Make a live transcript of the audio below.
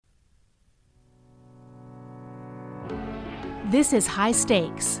This is High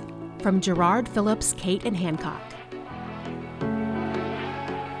Stakes from Gerard Phillips, Cate and Hancock.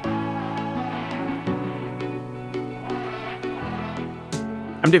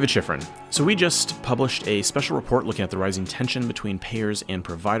 I'm David Schifrin. So we just published a special report looking at the rising tension between payers and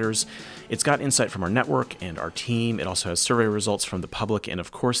providers. It's got insight from our network and our team. It also has survey results from the public. And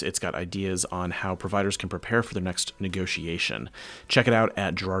of course, it's got ideas on how providers can prepare for their next negotiation. Check it out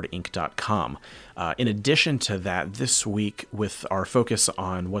at gerardinc.com. In addition to that, this week, with our focus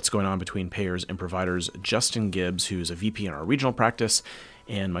on what's going on between payers and providers, Justin Gibbs, who's a VP in our regional practice,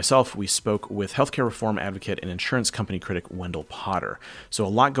 and myself, we spoke with healthcare reform advocate and insurance company critic Wendell Potter. So a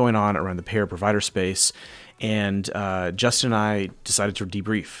lot going on around the payer-provider space, and Justin and I decided to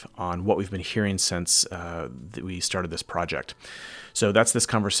debrief on what we've been hearing since we started this project. So that's this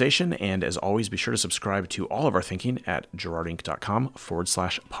conversation, and as always, be sure to subscribe to all of our thinking at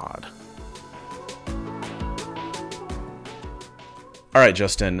gerardinc.com/pod. All right,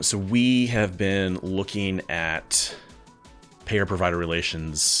 Justin, so we have been looking at payer-provider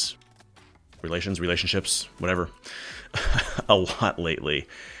relationships, whatever, a lot lately.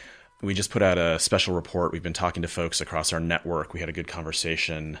 We just put out a special report. We've been talking to folks across our network. We had a good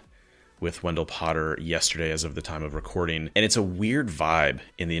conversation with Wendell Potter yesterday as of the time of recording. And it's a weird vibe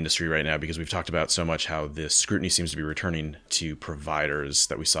in the industry right now because we've talked about so much how this scrutiny seems to be returning to providers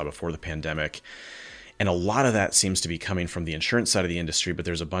that we saw before the pandemic. And a lot of that seems to be coming from the insurance side of the industry, but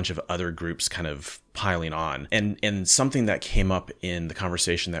there's a bunch of other groups kind of piling on. And something that came up in the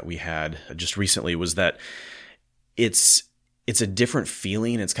conversation that we had just recently was that it's a different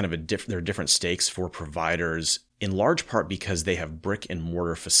feeling. It's kind of there are different stakes for providers, in large part because they have brick and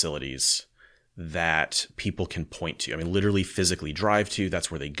mortar facilities that people can point to. I mean, literally physically drive to.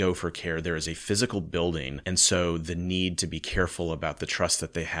 That's where they go for care. There is a physical building. And so the need to be careful about the trust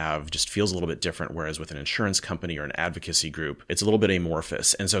that they have just feels a little bit different. Whereas with an insurance company or an advocacy group, it's a little bit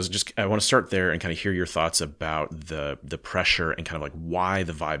amorphous. And so I want to start there and kind of hear your thoughts about the pressure and kind of like why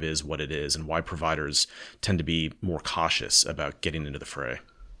the vibe is what it is and why providers tend to be more cautious about getting into the fray.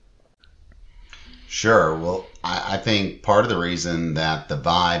 Sure. Well, I think part of the reason that the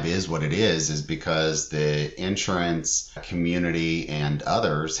vibe is what it is because the insurance community and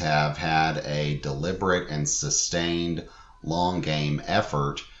others have had a deliberate and sustained long game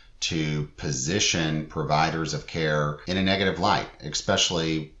effort to position providers of care in a negative light,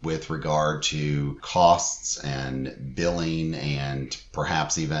 especially with regard to costs and billing and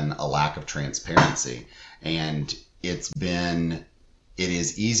perhaps even a lack of transparency. And it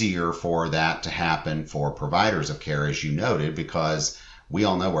is easier for that to happen for providers of care, as you noted, because we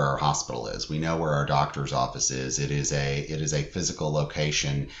all know where our hospital is. We know where our doctor's office is. It is a physical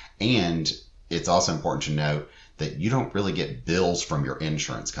location. And it's also important to note that you don't really get bills from your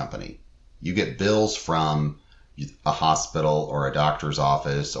insurance company. You get bills from a hospital or a doctor's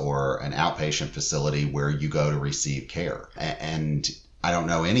office or an outpatient facility where you go to receive care. And I don't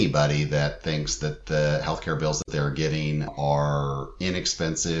know anybody that thinks that the healthcare bills that they're getting are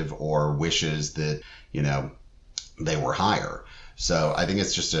inexpensive or wishes that, they were higher. So I think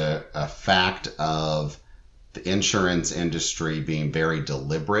it's just a fact of the insurance industry being very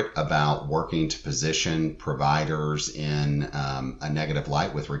deliberate about working to position providers in a negative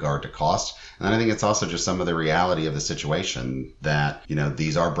light with regard to cost. And then I think it's also just some of the reality of the situation that,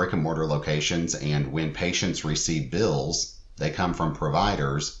 these are brick and mortar locations, and when patients receive bills, they come from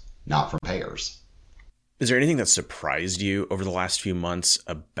providers, not from payers. Is there anything that surprised you over the last few months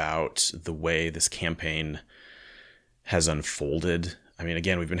about the way this campaign has unfolded? I mean,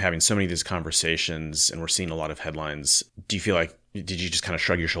 again, we've been having so many of these conversations and we're seeing a lot of headlines. Do you feel like, did you just kind of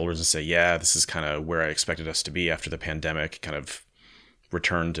shrug your shoulders and say, yeah, this is kind of where I expected us to be after the pandemic kind of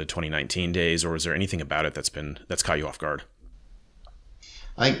returned to 2019 days? Or is there anything about it that's caught you off guard?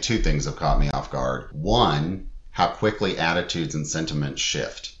 I think two things have caught me off guard. One, how quickly attitudes and sentiments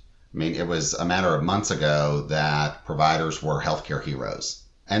shift. I mean, it was a matter of months ago that providers were healthcare heroes.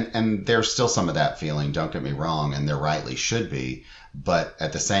 And there's still some of that feeling, don't get me wrong, and there rightly should be. But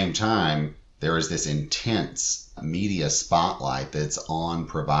at the same time, there is this intense media spotlight that's on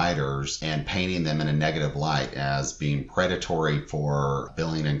providers and painting them in a negative light as being predatory for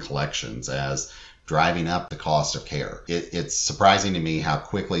billing and collections, as driving up the cost of care. It's surprising to me how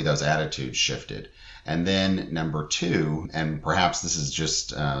quickly those attitudes shifted. And then number two, and perhaps this is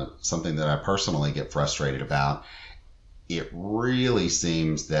just something that I personally get frustrated about, it really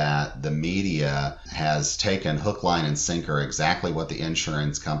seems that the media has taken hook, line, and sinker exactly what the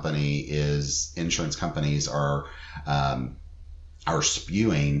insurance companies are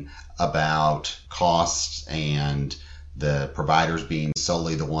spewing about costs and the providers being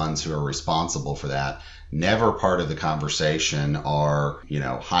solely the ones who are responsible for that. Never part of the conversation are,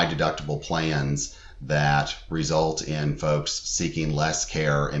 high deductible plans that result in folks seeking less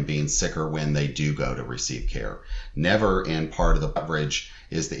care and being sicker when they do go to receive care. Never in part of the coverage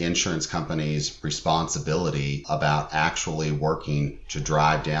is the insurance company's responsibility about actually working to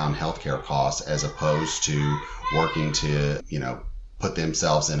drive down healthcare costs as opposed to working to, put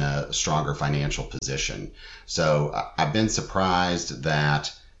themselves in a stronger financial position. So I've been surprised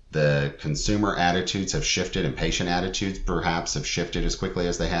that the consumer attitudes have shifted and patient attitudes perhaps have shifted as quickly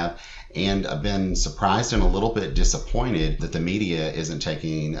as they have. And I've been surprised and a little bit disappointed that the media isn't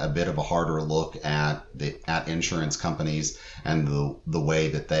taking a bit of a harder look at insurance companies and the way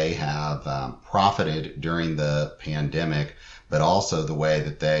that they have profited during the pandemic, but also the way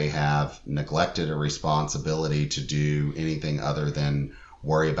that they have neglected a responsibility to do anything other than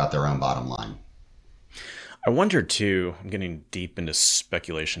worry about their own bottom line. I wonder too, I'm getting deep into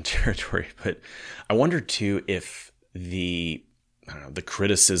speculation territory, but I wonder too if the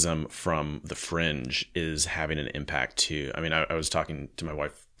criticism from the fringe is having an impact too. I mean, I was talking to my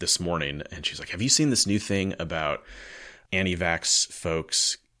wife this morning and she's like, have you seen this new thing about anti-vax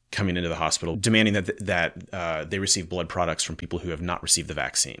folks coming into the hospital demanding that they receive blood products from people who have not received the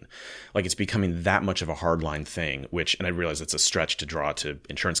vaccine? Like, it's becoming that much of a hardline thing, and I realize it's a stretch to draw to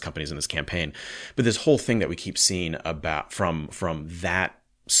insurance companies in this campaign, but this whole thing that we keep seeing about from that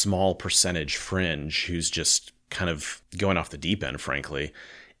small percentage fringe who's just kind of going off the deep end, frankly,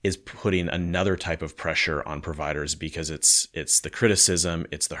 is putting another type of pressure on providers because it's the criticism,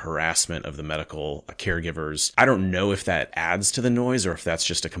 it's the harassment of the medical caregivers. I don't know if that adds to the noise or if that's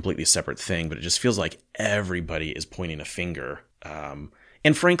just a completely separate thing, but it just feels like everybody is pointing a finger.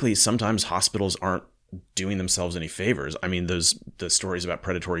 And frankly, sometimes hospitals aren't doing themselves any favors. I mean, the stories about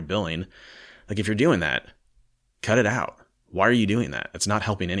predatory billing, like if you're doing that, cut it out. Why are you doing that? It's not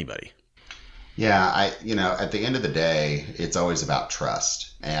helping anybody. Yeah, at the end of the day, it's always about trust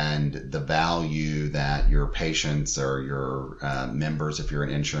and the value that your patients or your members, if you're an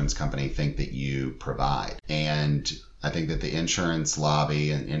insurance company, think that you provide. And I think that the insurance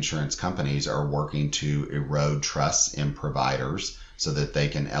lobby and insurance companies are working to erode trust in providers so that they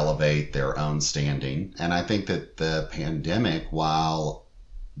can elevate their own standing. And I think that the pandemic, while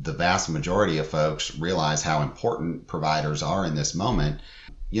the vast majority of folks realize how important providers are in this moment,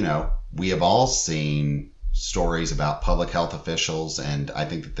 we have all seen stories about public health officials, and I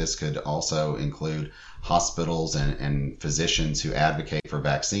think that this could also include hospitals and physicians who advocate for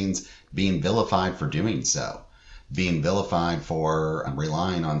vaccines being vilified for doing so, being vilified for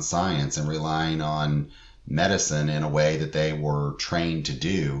relying on science and relying on medicine in a way that they were trained to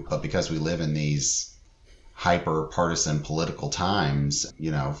do. But because we live in these hyper partisan political times,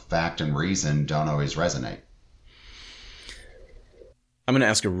 fact and reason don't always resonate. I'm going to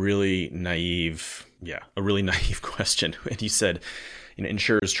ask a really naive question. And you said,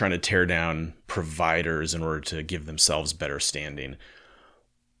 insurers trying to tear down providers in order to give themselves better standing.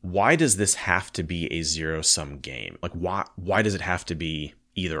 Why does this have to be a zero-sum game? Like, why does it have to be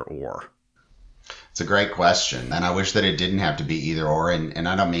either or? It's a great question. And I wish that it didn't have to be either or. And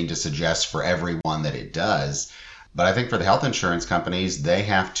I don't mean to suggest for everyone that it does. But I think for the health insurance companies, they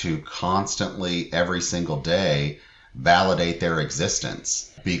have to constantly, every single day, validate their existence,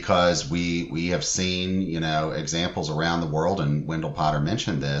 because we have seen, examples around the world, and Wendell Potter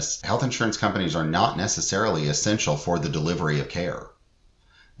mentioned this. Health insurance companies are not necessarily essential for the delivery of care.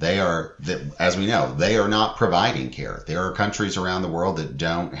 They are, as we know, they are not providing care. There are countries around the world that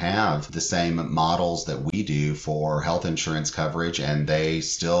don't have the same models that we do for health insurance coverage, and they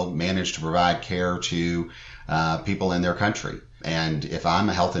still manage to provide care to people in their country. And if I'm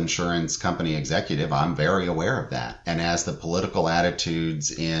a health insurance company executive, I'm very aware of that. And as the political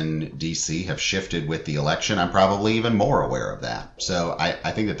attitudes in DC have shifted with the election, I'm probably even more aware of that. So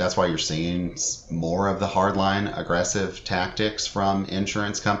I think that that's why you're seeing more of the hardline aggressive tactics from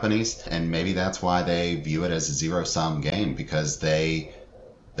insurance companies. And maybe that's why they view it as a zero-sum game, because they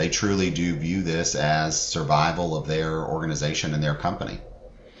truly do view this as survival of their organization and their company.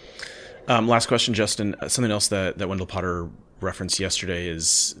 Last question, Justin. Something else that Wendell Potter referenced yesterday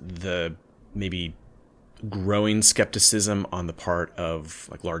is the maybe growing skepticism on the part of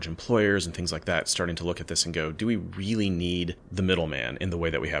like large employers and things like that, starting to look at this and go, do we really need the middleman in the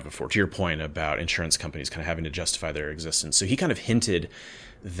way that we have before? To your point about insurance companies kind of having to justify their existence. So he kind of hinted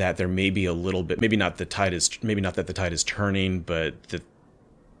that there may be a little bit, maybe not that the tide is turning, but that,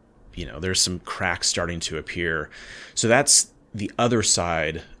 there's some cracks starting to appear. So that's the other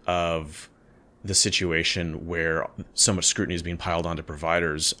side of the situation where so much scrutiny is being piled onto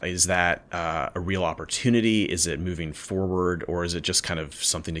providers, is that a real opportunity? Is it moving forward, or is it just kind of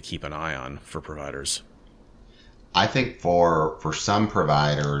something to keep an eye on for providers? I think for some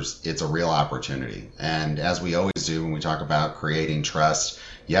providers, it's a real opportunity. And as we always do when we talk about creating trust,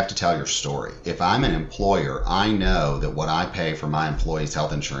 you have to tell your story. If I'm an employer, I know that what I pay for my employees'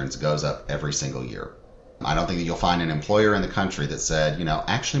 health insurance goes up every single year. I don't think that you'll find an employer in the country that said,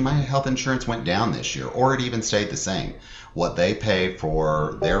 actually my health insurance went down this year, or it even stayed the same. What they pay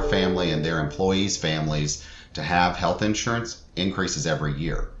for their family and their employees' families to have health insurance increases every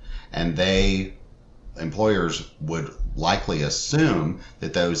year. And employers would likely assume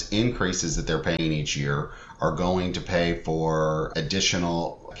that those increases that they're paying each year are going to pay for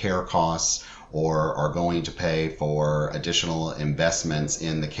additional care costs or are going to pay for additional investments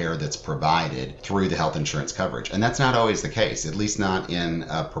in the care that's provided through the health insurance coverage. And that's not always the case, at least not in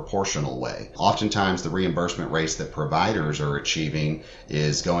a proportional way. Oftentimes, the reimbursement rates that providers are achieving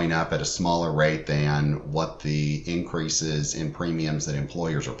is going up at a smaller rate than what the increases in premiums that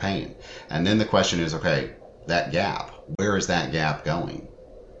employers are paying. And then the question is, okay, that gap, where is that gap going?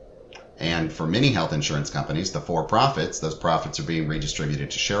 And for many health insurance companies, the for-profits, those profits are being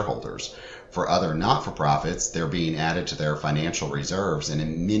redistributed to shareholders. For other not-for-profits, they're being added to their financial reserves. And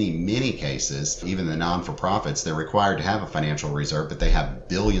in many, many cases, even the non-for-profits, they're required to have a financial reserve, but they have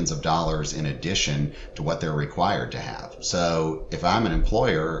billions of dollars in addition to what they're required to have. So if I'm an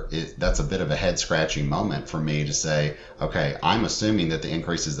employer, that's a bit of a head-scratching moment for me to say, okay, I'm assuming that the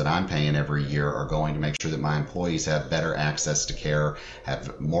increases that I'm paying every year are going to make sure that my employees have better access to care,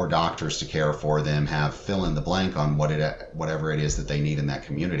 have more doctors to care for them, have fill in the blank on whatever it is that they need in that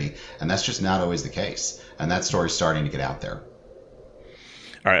community. And that's just not always the case. And that story's starting to get out there.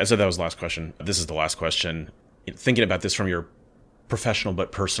 All right. I said that was the last question. This is the last question. Thinking about this from your professional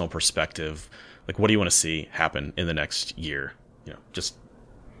but personal perspective, like, what do you want to see happen in the next year? Just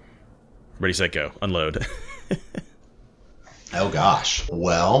ready, set, go, unload. Oh gosh.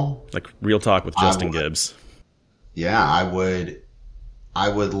 Well, like real talk with Justin Gibbs. Yeah, I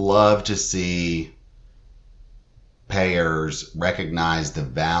would love to see payers recognize the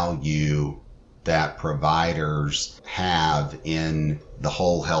value that providers have in the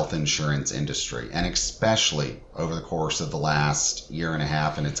whole health insurance industry, and especially over the course of the last year and a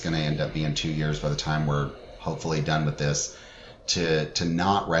half, and it's going to end up being 2 years by the time we're hopefully done with this, to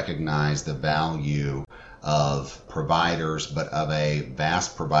not recognize the value of providers, but of a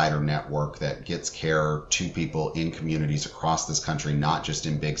vast provider network that gets care to people in communities across this country, not just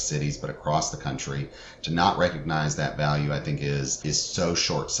in big cities, but across the country. To not recognize that value, I think, is so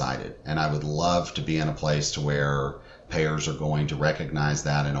short-sighted. And I would love to be in a place to where payers are going to recognize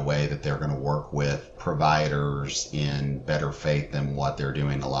that in a way that they're going to work with providers in better faith than what they're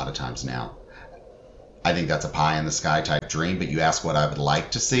doing a lot of times now. I think that's a pie in the sky type dream, but you ask what I would like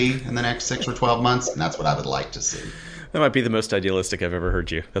to see in the next 6 or 12 months, and that's what I would like to see. That might be the most idealistic I've ever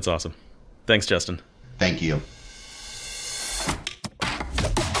heard you. That's awesome. Thanks, Justin. Thank you.